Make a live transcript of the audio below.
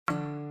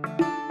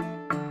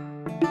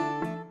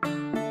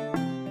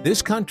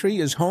This country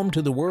is home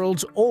to the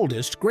world's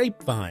oldest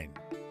grapevine.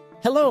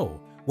 Hello,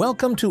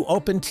 welcome to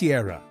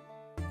Opentiera.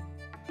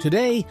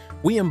 Today,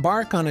 we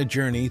embark on a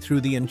journey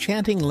through the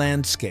enchanting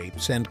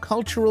landscapes and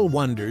cultural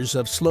wonders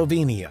of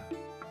Slovenia.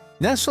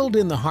 Nestled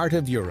in the heart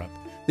of Europe,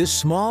 this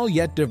small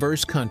yet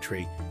diverse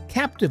country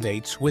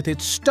captivates with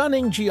its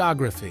stunning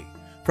geography,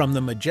 from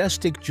the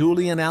majestic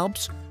Julian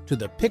Alps to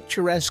the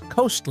picturesque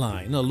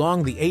coastline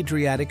along the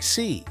Adriatic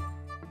Sea.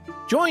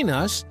 Join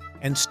us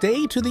and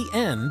stay to the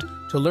end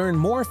to learn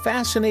more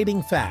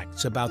fascinating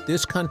facts about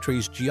this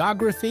country's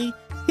geography,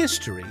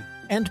 history,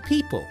 and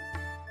people.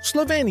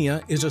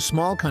 Slovenia is a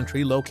small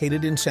country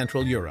located in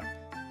Central Europe.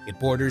 It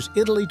borders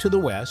Italy to the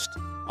west,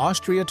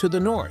 Austria to the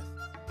north,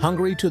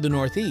 Hungary to the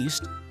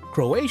northeast,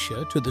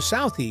 Croatia to the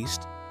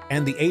southeast,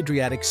 and the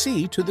Adriatic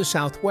Sea to the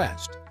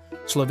southwest.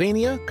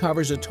 Slovenia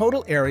covers a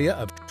total area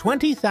of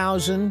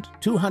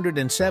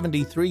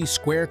 20,273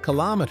 square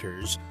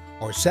kilometers,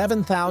 or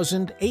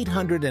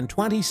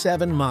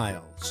 7,827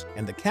 miles,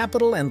 and the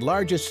capital and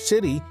largest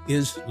city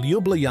is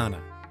Ljubljana.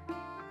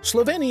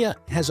 Slovenia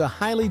has a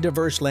highly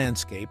diverse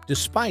landscape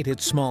despite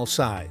its small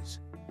size.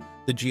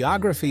 The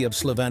geography of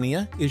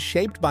Slovenia is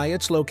shaped by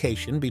its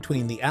location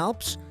between the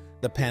Alps,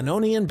 the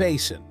Pannonian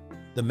Basin,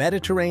 the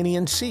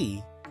Mediterranean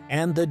Sea,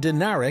 and the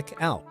Adriatic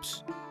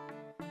Alps.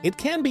 It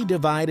can be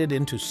divided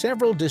into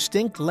several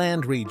distinct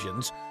land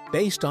regions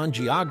based on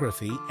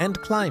geography and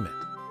climate.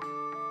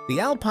 The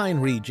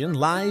Alpine region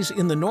lies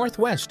in the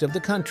northwest of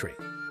the country.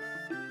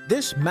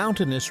 This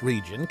mountainous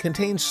region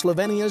contains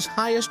Slovenia's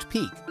highest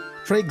peak,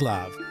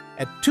 Triglav,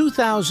 at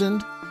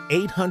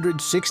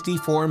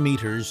 2,864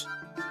 meters,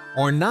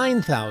 or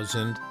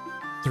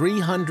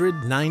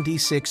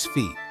 9,396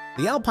 feet.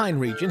 The Alpine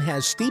region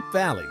has steep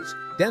valleys,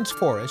 dense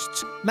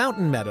forests,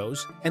 mountain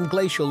meadows, and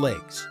glacial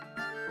lakes.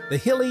 The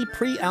hilly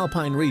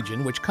pre-Alpine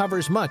region, which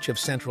covers much of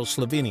central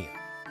Slovenia.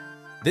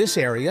 This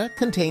area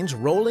contains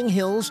rolling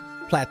hills,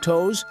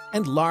 plateaus,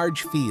 and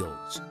large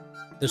fields.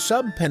 The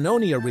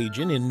Sub-Pannonia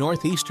region in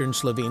northeastern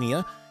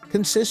Slovenia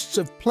consists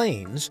of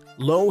plains,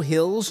 low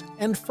hills,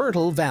 and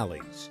fertile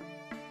valleys.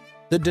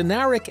 The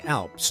Adriatic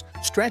Alps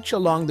stretch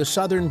along the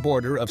southern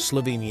border of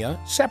Slovenia,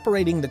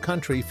 separating the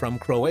country from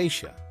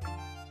Croatia.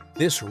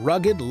 This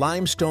rugged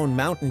limestone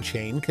mountain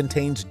chain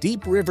contains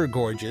deep river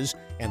gorges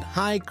and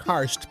high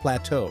karst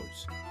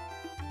plateaus.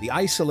 The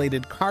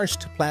isolated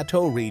karst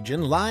plateau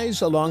region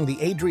lies along the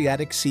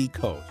Adriatic Sea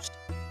coast.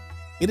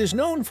 It is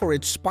known for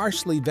its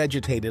sparsely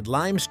vegetated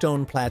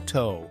limestone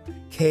plateau,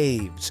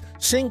 caves,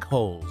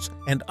 sinkholes,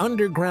 and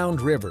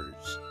underground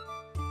rivers.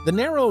 The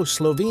narrow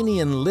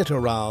Slovenian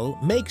littoral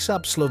makes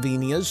up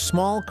Slovenia's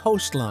small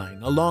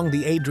coastline along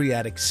the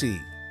Adriatic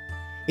Sea.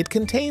 It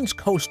contains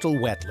coastal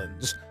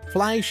wetlands,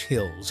 flysch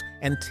hills,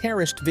 and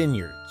terraced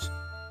vineyards.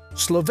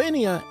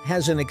 Slovenia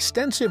has an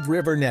extensive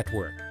river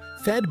network,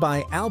 fed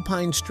by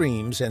alpine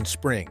streams and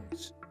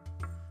springs.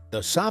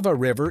 The Sava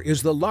River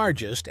is the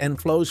largest and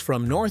flows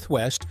from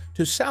northwest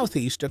to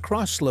southeast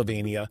across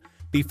Slovenia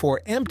before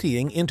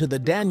emptying into the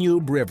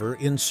Danube River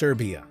in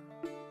Serbia.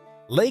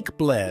 Lake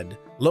Bled,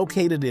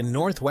 located in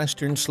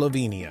northwestern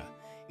Slovenia,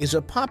 is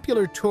a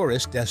popular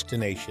tourist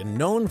destination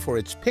known for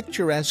its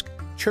picturesque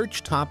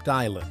church-topped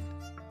island.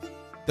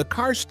 The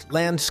karst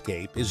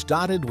landscape is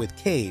dotted with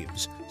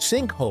caves,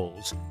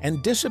 sinkholes,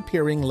 and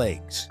disappearing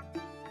lakes.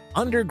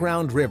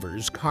 Underground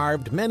rivers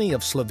carved many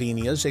of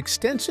Slovenia's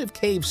extensive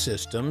cave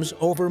systems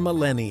over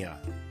millennia.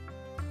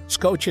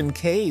 Skocen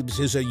Caves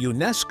is a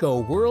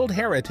UNESCO World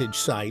Heritage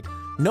Site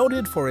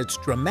noted for its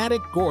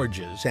dramatic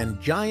gorges and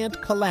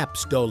giant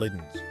collapse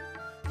dolins.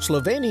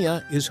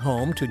 Slovenia is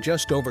home to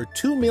just over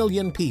 2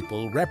 million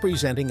people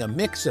representing a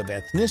mix of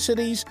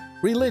ethnicities,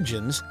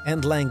 religions,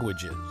 and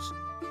languages.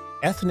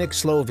 Ethnic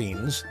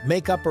Slovenes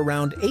make up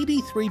around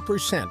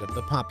 83% of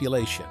the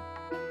population.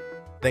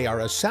 They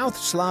are a South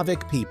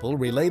Slavic people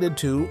related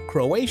to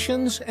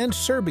Croatians and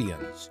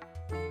Serbians.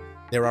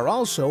 There are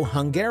also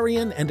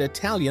Hungarian and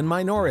Italian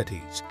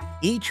minorities,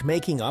 each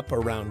making up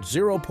around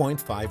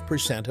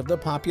 0.5% of the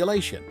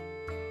population.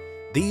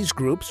 These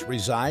groups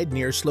reside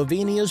near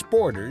Slovenia's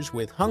borders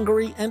with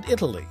Hungary and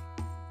Italy.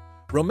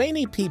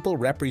 Romani people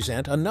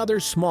represent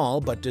another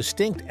small but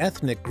distinct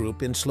ethnic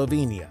group in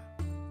Slovenia.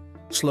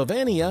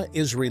 Slovenia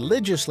is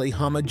religiously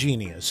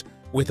homogeneous,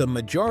 with a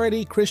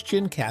majority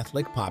Christian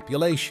Catholic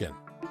population.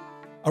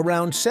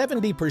 Around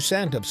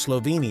 70% of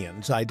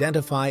Slovenians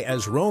identify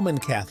as Roman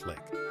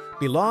Catholic,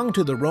 belong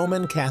to the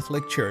Roman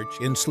Catholic Church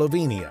in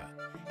Slovenia,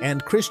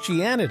 and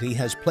Christianity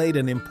has played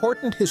an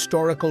important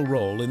historical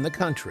role in the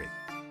country.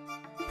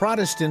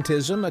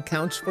 Protestantism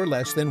accounts for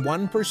less than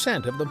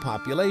 1% of the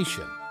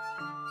population.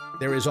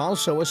 There is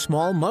also a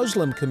small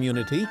Muslim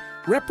community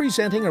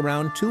representing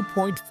around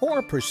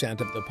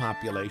 2.4% of the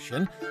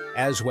population,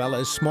 as well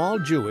as small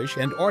Jewish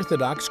and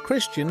Orthodox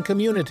Christian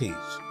communities.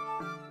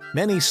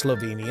 Many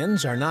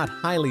Slovenians are not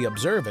highly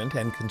observant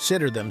and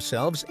consider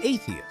themselves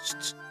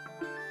atheists.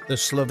 The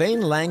Slovene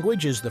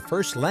language is the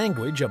first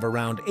language of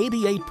around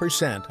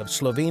 88% of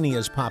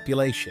Slovenia's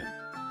population.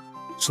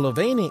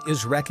 Slovene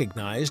is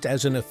recognized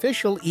as an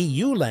official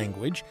EU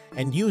language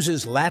and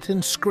uses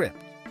Latin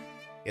script.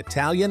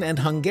 Italian and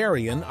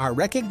Hungarian are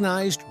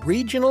recognized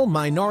regional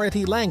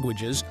minority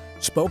languages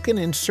spoken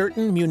in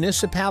certain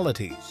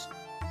municipalities.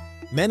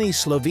 Many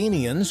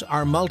Slovenians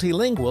are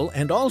multilingual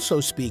and also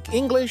speak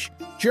English,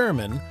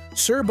 German,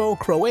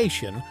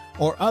 Serbo-Croatian,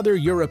 or other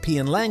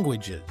European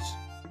languages.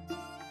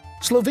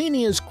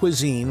 Slovenia's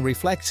cuisine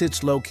reflects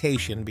its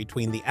location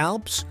between the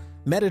Alps,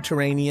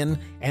 Mediterranean,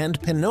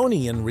 and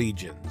Pannonian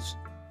regions.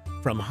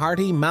 From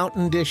hearty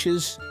mountain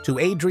dishes to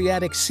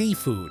Adriatic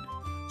seafood,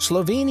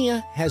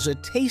 Slovenia has a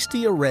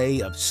tasty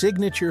array of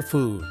signature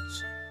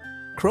foods.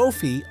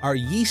 Krofi are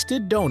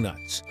yeasted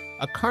donuts,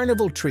 a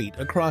carnival treat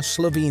across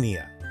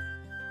Slovenia.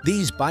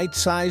 These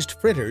bite-sized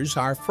fritters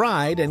are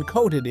fried and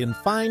coated in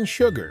fine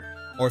sugar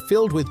or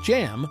filled with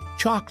jam,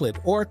 chocolate,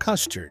 or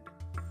custard.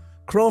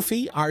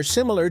 Krofi are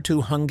similar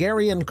to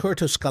Hungarian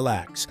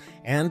kurtoszkalaks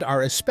and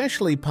are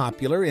especially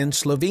popular in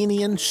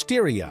Slovenian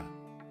Styria.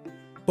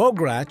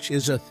 Bograč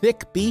is a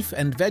thick beef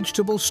and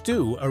vegetable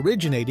stew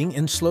originating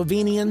in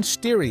Slovenian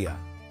Styria.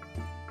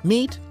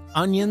 Meat,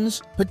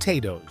 onions,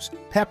 potatoes,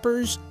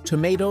 peppers,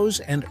 tomatoes,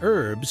 and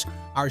herbs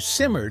are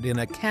simmered in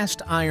a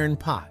cast-iron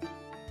pot.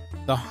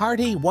 The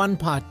hearty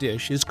one-pot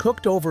dish is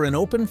cooked over an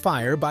open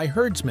fire by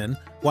herdsmen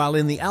while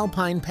in the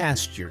alpine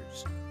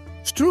pastures.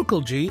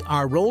 Strukelji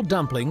are rolled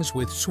dumplings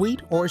with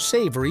sweet or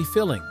savory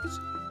fillings.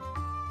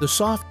 The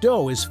soft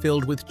dough is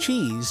filled with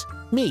cheese,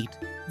 meat,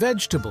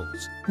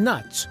 vegetables,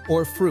 nuts,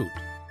 or fruit.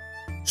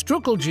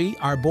 Strukelji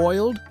are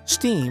boiled,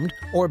 steamed,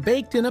 or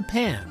baked in a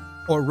pan,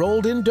 or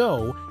rolled in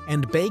dough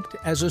and baked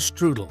as a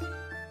strudel.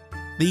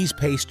 These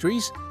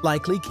pastries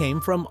likely came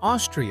from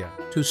Austria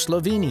to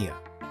Slovenia.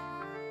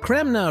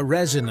 Kremna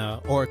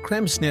rezina or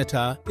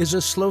kremšnita is a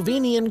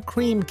Slovenian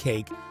cream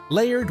cake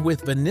layered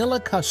with vanilla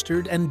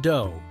custard and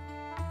dough.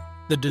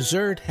 The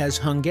dessert has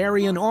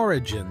Hungarian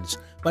origins,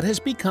 but has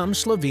become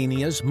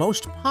Slovenia's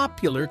most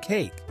popular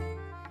cake.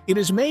 It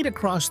is made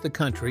across the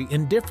country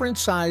in different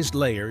sized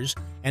layers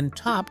and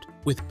topped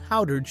with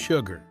powdered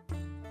sugar.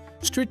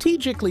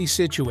 Strategically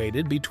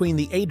situated between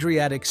the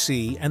Adriatic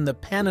Sea and the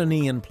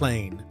Pannonian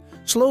Plain,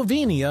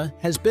 Slovenia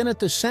has been at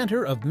the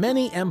center of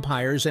many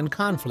empires and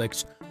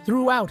conflicts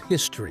throughout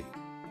history.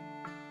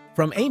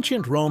 From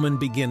ancient Roman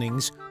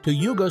beginnings to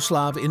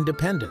Yugoslav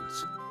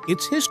independence,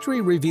 its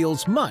history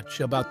reveals much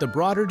about the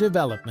broader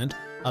development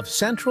of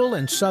Central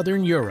and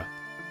Southern Europe.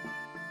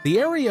 The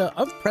area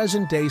of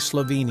present-day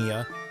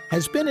Slovenia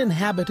has been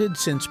inhabited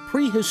since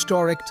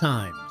prehistoric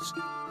times.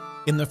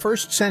 In the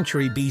 1st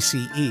century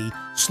BCE,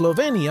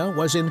 Slovenia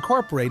was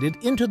incorporated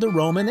into the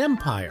Roman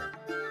Empire.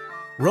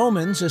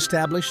 Romans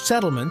established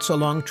settlements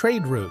along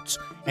trade routes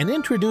and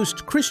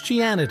introduced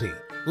Christianity,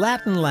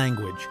 Latin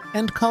language,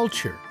 and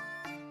culture.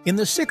 In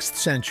the 6th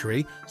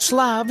century,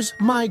 Slavs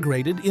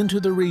migrated into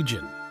the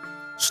region.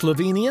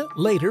 Slovenia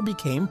later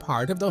became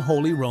part of the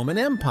Holy Roman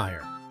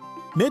Empire.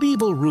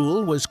 Medieval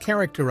rule was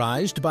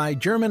characterized by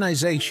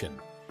Germanization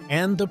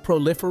and the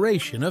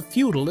proliferation of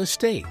feudal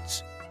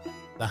estates.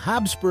 The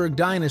Habsburg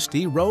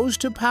dynasty rose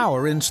to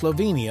power in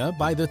Slovenia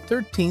by the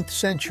 13th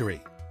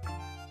century.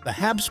 The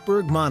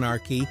Habsburg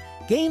monarchy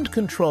gained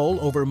control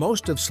over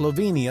most of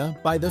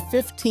Slovenia by the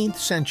 15th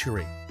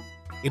century.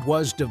 It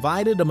was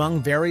divided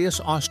among various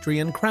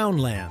Austrian crown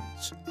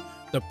lands.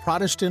 The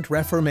Protestant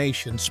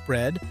Reformation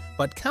spread,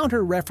 but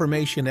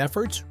Counter-Reformation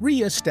efforts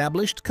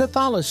re-established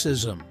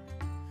Catholicism.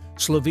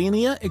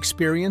 Slovenia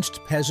experienced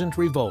peasant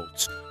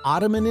revolts,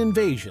 Ottoman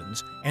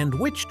invasions, and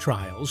witch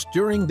trials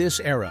during this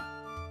era.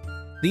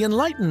 The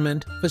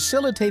Enlightenment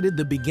facilitated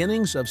the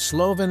beginnings of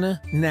Slovene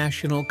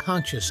national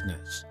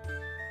consciousness.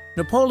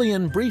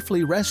 Napoleon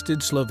briefly wrested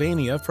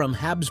Slovenia from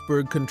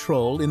Habsburg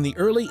control in the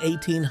early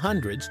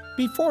 1800s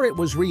before it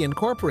was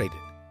reincorporated.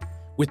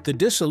 With the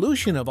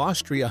dissolution of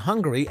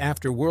Austria-Hungary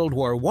after World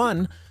War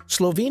I,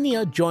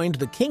 Slovenia joined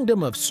the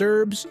Kingdom of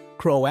Serbs,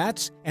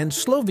 Croats, and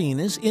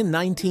Slovenes in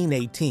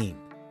 1918.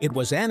 It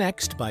was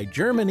annexed by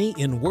Germany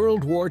in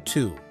World War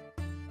II.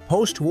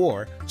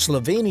 Post-war,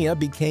 Slovenia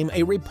became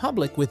a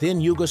republic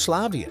within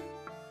Yugoslavia.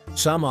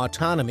 Some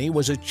autonomy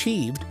was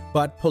achieved,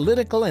 but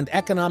political and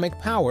economic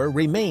power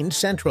remained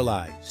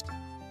centralized.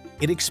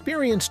 It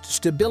experienced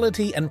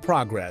stability and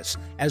progress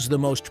as the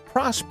most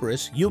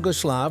prosperous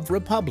Yugoslav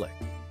republic.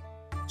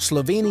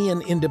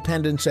 Slovenian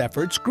independence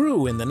efforts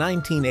grew in the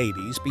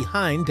 1980s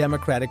behind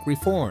democratic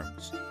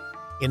reforms.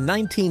 In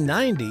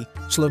 1990,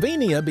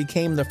 Slovenia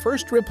became the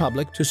first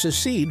republic to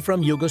secede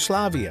from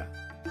Yugoslavia.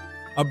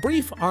 A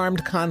brief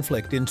armed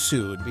conflict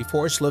ensued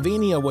before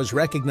Slovenia was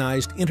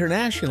recognized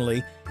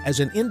internationally as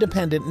an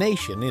independent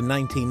nation in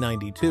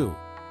 1992.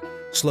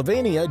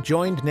 Slovenia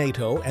joined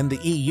NATO and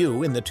the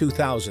EU in the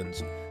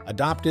 2000s,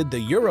 adopted the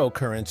euro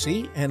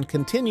currency, and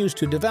continues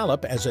to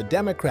develop as a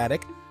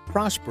democratic,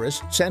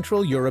 prosperous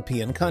Central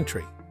European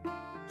country.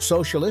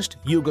 Socialist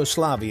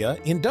Yugoslavia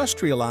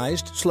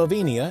industrialized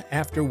Slovenia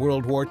after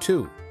World War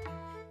II.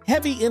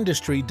 Heavy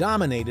industry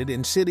dominated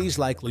in cities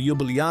like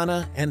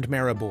Ljubljana and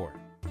Maribor.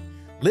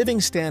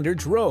 Living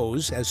standards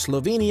rose as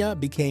Slovenia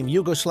became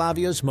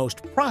Yugoslavia's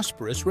most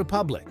prosperous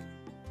republic.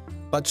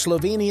 But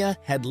Slovenia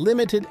had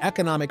limited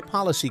economic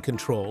policy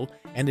control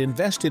and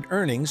invested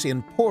earnings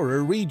in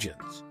poorer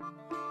regions.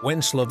 When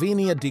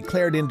Slovenia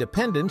declared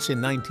independence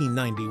in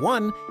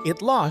 1991,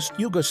 it lost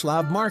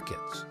Yugoslav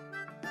markets.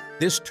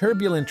 This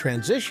turbulent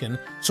transition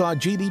saw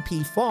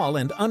GDP fall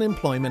and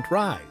unemployment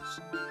rise.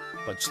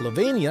 But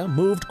Slovenia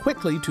moved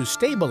quickly to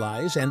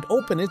stabilize and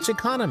open its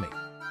economy.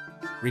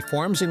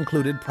 Reforms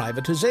included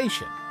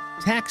privatization,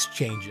 tax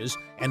changes,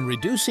 and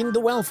reducing the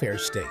welfare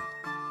state.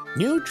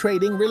 New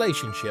trading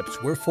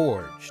relationships were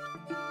forged.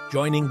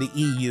 Joining the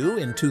EU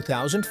in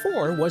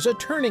 2004 was a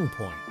turning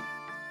point.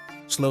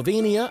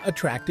 Slovenia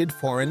attracted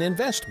foreign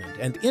investment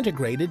and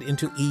integrated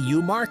into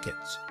EU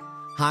markets.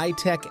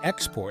 High-tech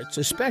exports,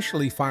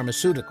 especially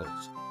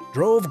pharmaceuticals,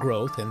 drove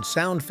growth, and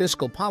sound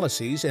fiscal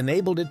policies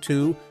enabled it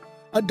to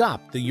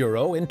adopt the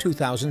euro in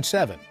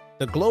 2007.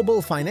 The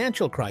global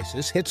financial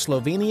crisis hit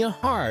Slovenia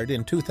hard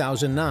in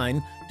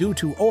 2009 due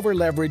to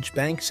over-leveraged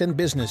banks and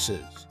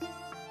businesses.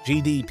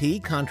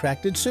 GDP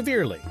contracted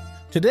severely.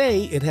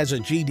 Today, it has a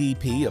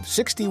GDP of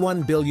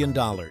 $61 billion.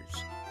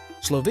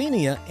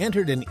 Slovenia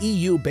entered an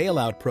EU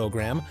bailout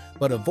program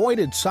but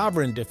avoided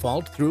sovereign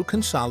default through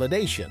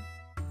consolidation.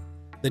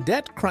 The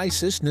debt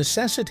crisis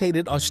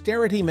necessitated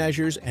austerity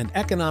measures and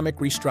economic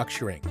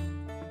restructuring.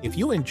 If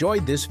you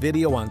enjoyed this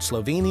video on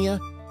Slovenia,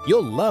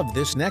 you'll love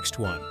this next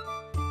one.